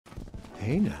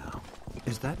Hey now,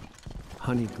 is that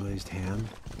honey glazed ham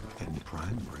and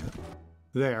prime rib?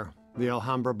 There, the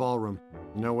Alhambra ballroom.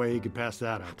 No way he could pass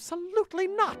that up. Absolutely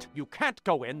not! You can't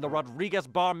go in. The Rodriguez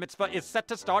bar mitzvah is set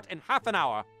to start in half an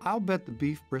hour. I'll bet the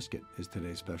beef brisket is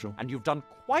today's special. And you've done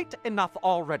quite enough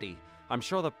already. I'm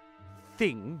sure the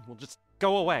thing will just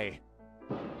go away.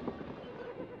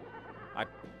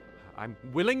 I'm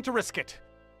willing to risk it.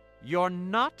 You're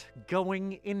not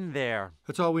going in there.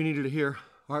 That's all we needed to hear.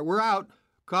 All right, we're out.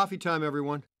 Coffee time,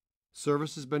 everyone.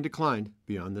 Service has been declined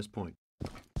beyond this point.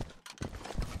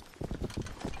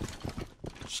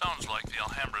 Sounds like the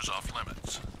Alhambra's off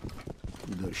limits.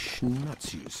 The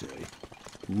schnutz, you say?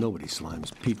 Nobody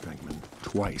slimes Pete Venkman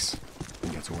twice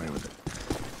and gets away with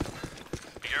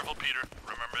it. Be careful, Peter.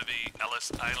 Remember the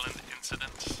Ellis Island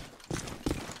incident?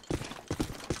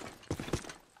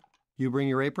 You bring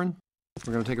your apron?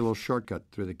 We're going to take a little shortcut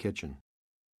through the kitchen.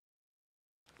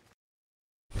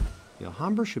 The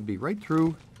Alhambra should be right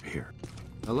through here.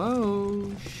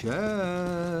 Hello,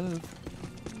 chef.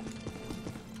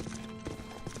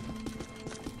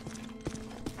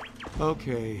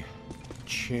 Okay,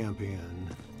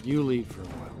 champion. You lead for a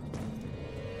while.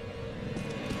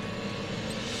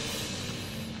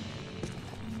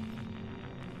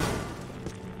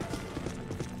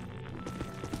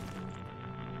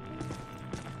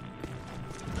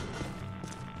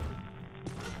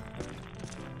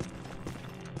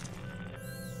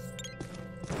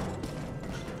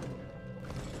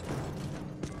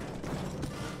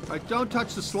 All right, don't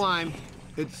touch the slime.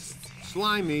 It's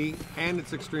slimy, and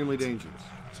it's extremely dangerous.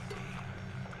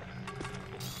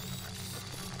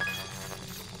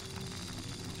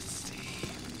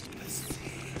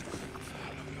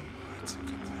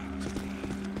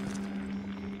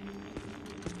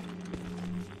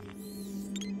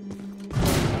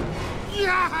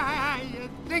 Yeah,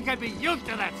 you'd think I'd be used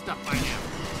to that stuff by now.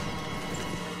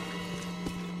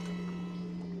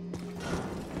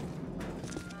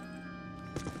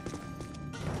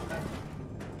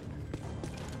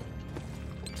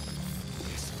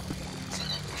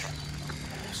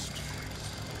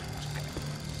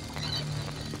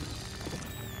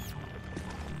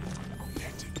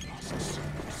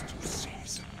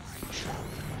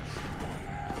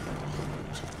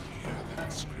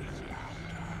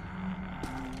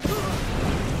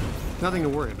 Nothing to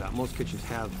worry about. Most kitchens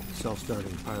have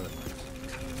self-starting pilot lights.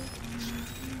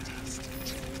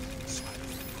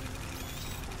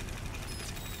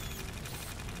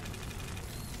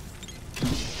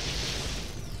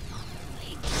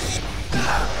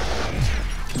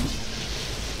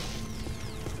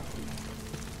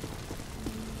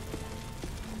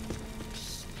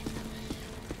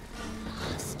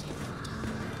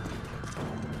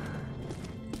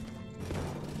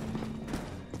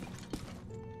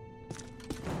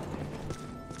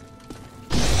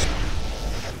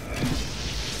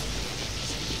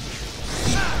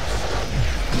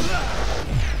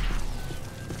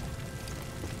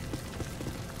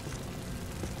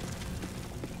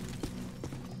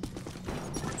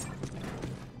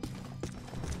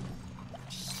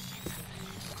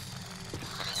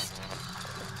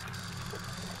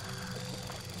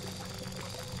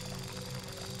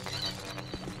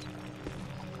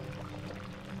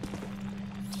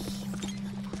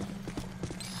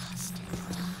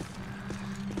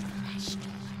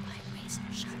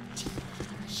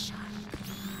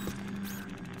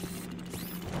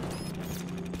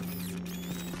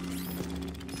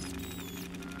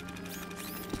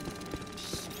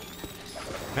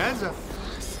 Heads up.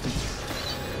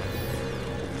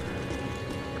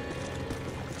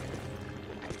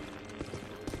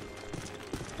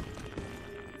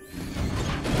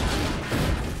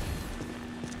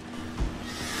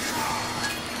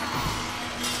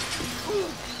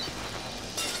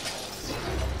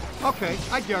 Okay,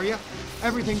 I dare you.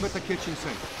 Everything but the kitchen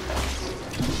sink.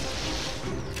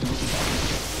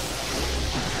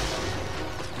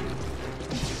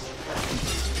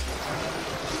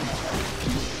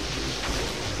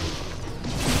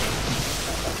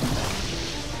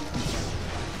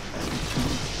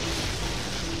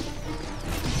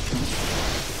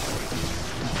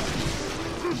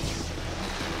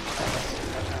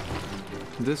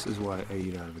 This is why I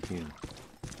eat out of a can.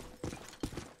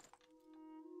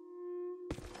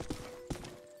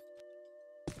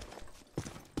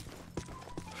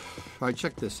 All right,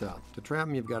 check this out. To trap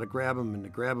them, you've got to grab them, and to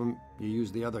grab them, you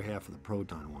use the other half of the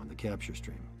proton one, the capture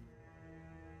stream.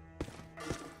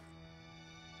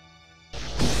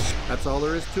 That's all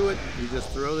there is to it. You just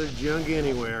throw the junk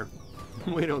anywhere.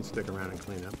 We don't stick around and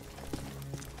clean up.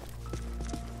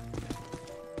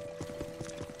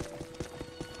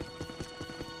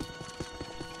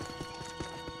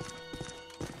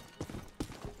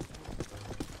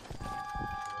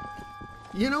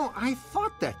 You know, I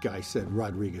thought that guy said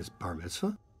Rodriguez bar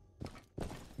mitzvah.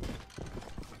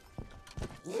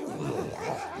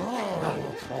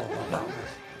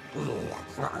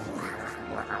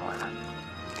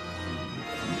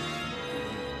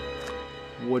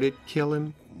 Would it kill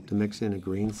him to mix in a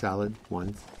green salad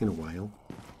once in a while?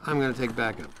 I'm gonna take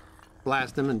backup.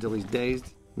 Blast him until he's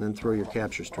dazed, and then throw your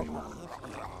capture stream on him.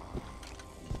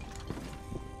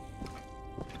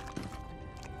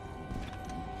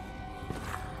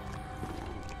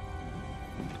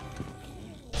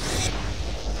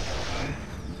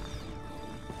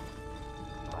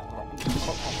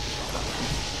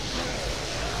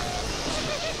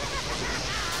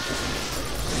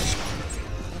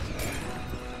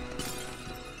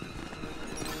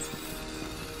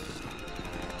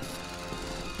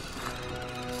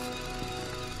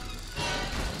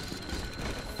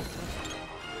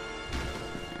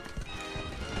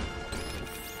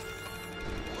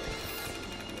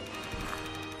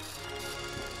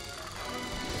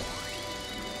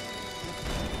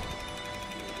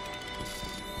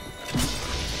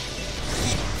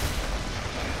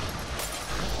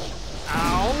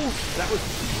 That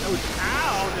was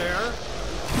ow there.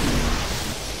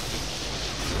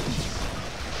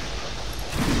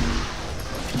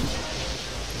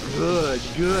 Good,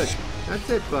 good. That's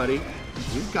it, buddy.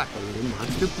 You've got the little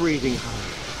monster breathing hard.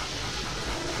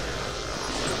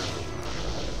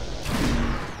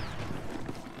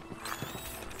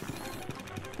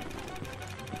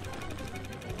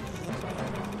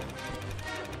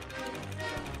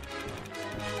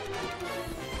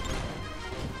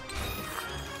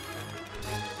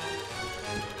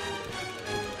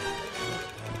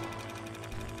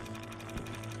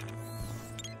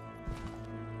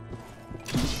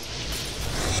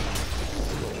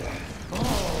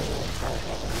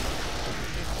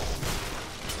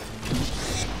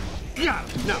 Yeah,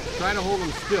 no, try to hold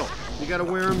him still. You gotta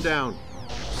wear him down.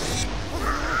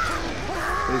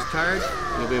 When he's tired,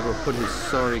 you'll be able to put his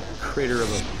sorry crater of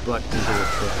a butt into a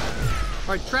trap.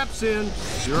 All right, trap's in.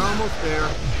 You're almost there.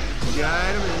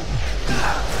 Guide him in.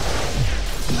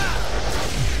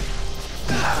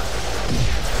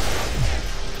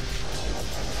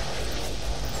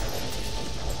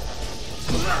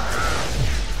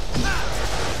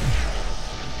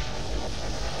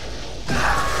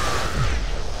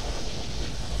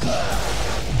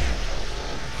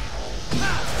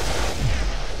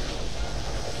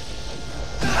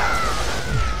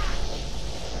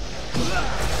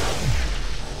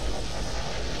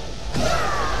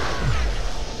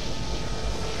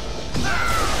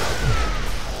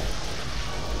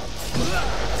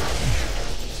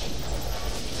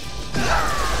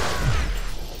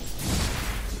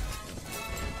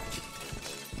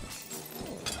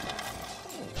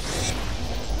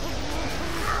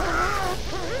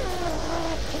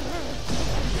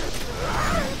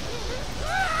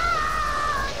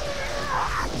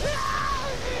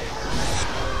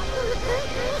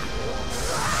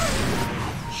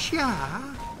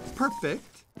 Yeah,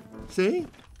 perfect. See?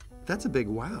 That's a big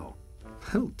wow.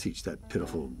 That'll teach that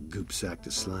pitiful goop sack to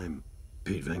slime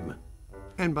Pete Venkman.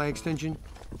 And by extension,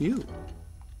 you.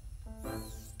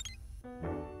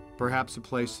 Perhaps a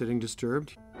place sitting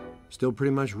disturbed, still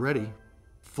pretty much ready.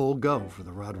 Full go for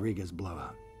the Rodriguez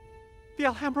blowout. The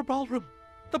Alhambra Ballroom!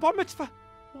 The bar mitzvah!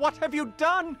 What have you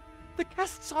done? The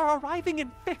guests are arriving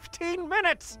in 15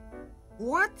 minutes!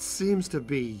 What seems to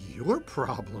be your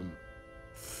problem?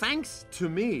 Thanks to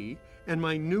me and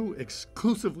my new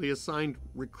exclusively assigned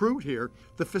recruit here,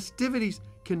 the festivities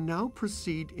can now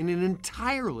proceed in an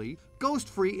entirely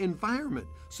ghost-free environment.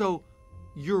 So,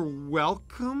 you're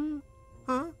welcome,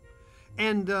 huh?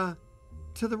 And, to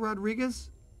the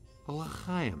Rodriguez, a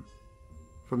l'chaim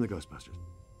from the Ghostbusters.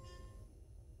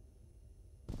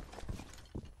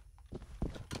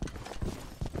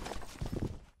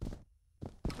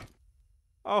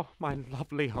 Oh, my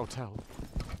lovely hotel.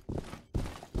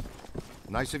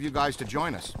 Nice of you guys to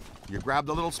join us. You grabbed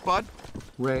the little spud?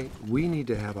 Ray, we need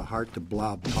to have a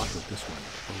heart-to-blob talk with this one,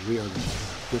 or we are going to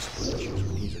have discipline issues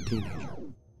when he's a teenager.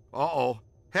 Uh-oh.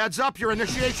 Heads up, your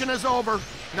initiation is over.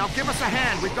 Now give us a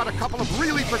hand. We've got a couple of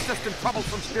really persistent,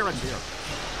 troublesome spirits here.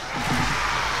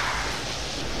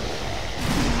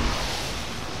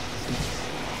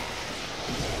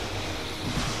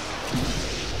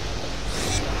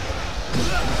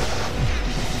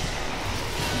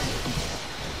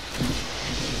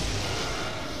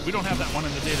 We don't have that one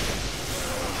in the database.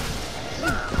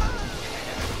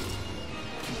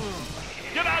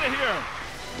 Get out of here!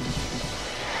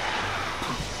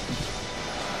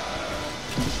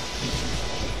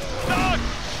 Doug!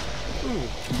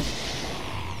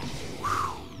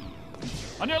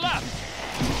 On your left!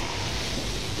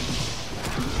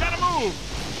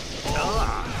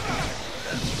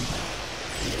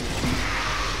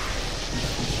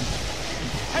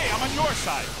 on your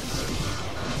side.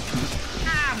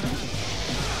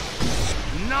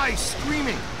 Nice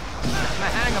screaming. Getting the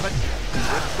hang of it.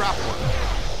 Good trap work.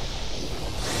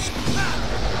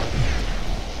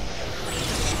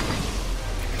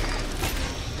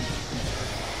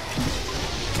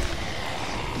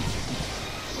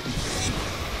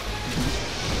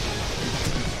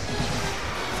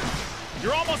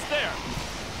 You're almost there.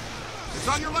 It's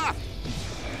on your left.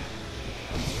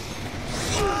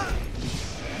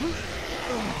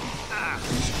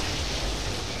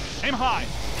 Aim high.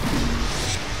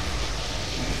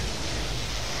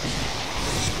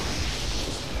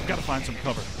 Gotta find some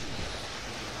cover.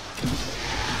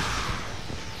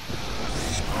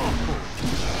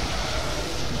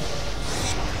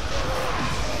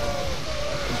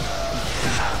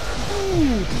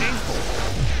 Ooh, painful.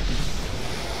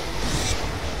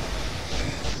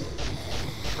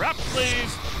 Trap,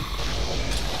 please.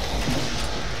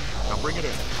 Now bring it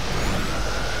in.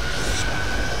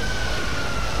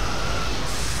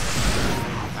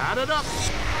 Add it up.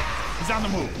 He's on the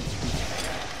move.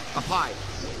 Apply.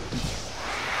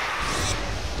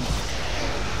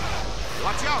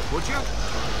 Watch out, would you?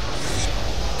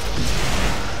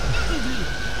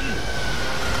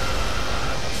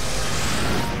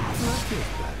 That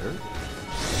feels better.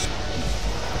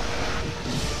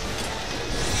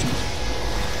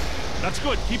 That's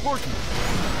good. Keep working.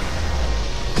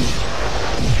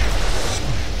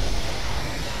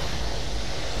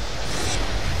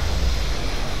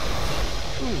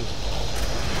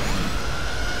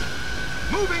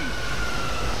 Moving!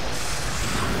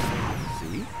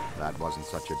 See? That wasn't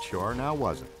such a chore, now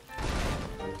was it?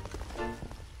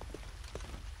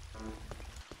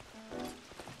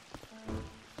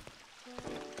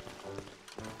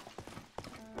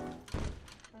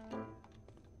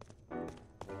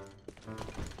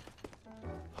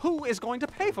 Who is going to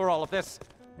pay for all of this?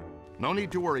 No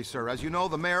need to worry, sir. As you know,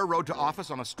 the mayor rode to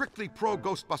office on a strictly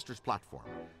pro-Ghostbusters platform.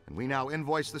 And we now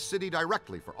invoice the city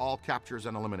directly for all captures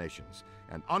and eliminations.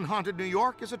 And unhaunted New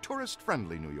York is a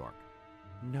tourist-friendly New York.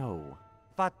 No,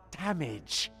 but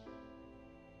damage.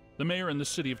 The mayor and the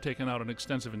city have taken out an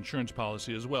extensive insurance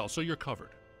policy as well, so you're covered.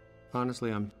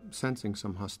 Honestly, I'm sensing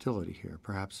some hostility here.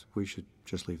 Perhaps we should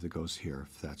just leave the ghosts here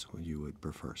if that's what you would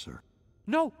prefer, sir.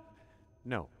 No,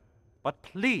 no, but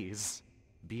please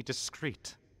be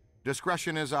discreet.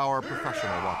 Discretion is our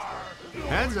professional watchword.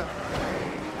 Heads up.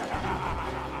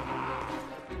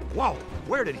 Whoa,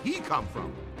 where did he come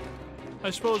from? I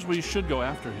suppose we should go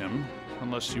after him,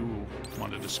 unless you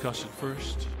want to discuss it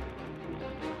first.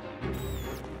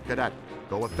 Cadet,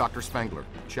 go with Dr. Spangler.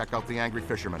 Check out the angry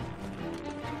fisherman.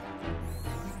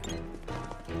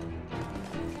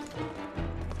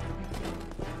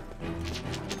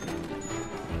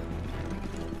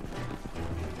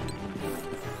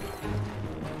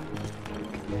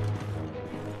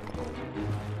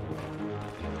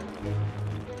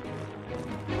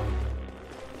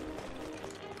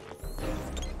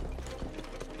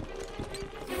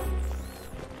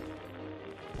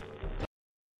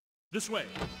 This way.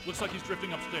 Looks like he's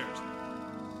drifting upstairs.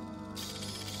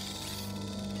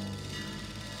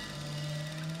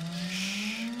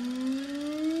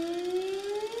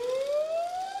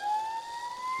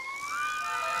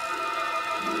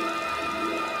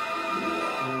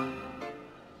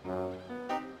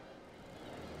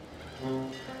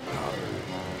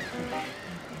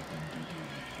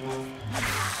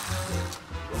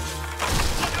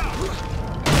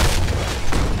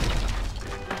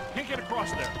 Can't get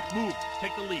across there. Move.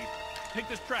 Take the lead. Take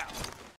this trap.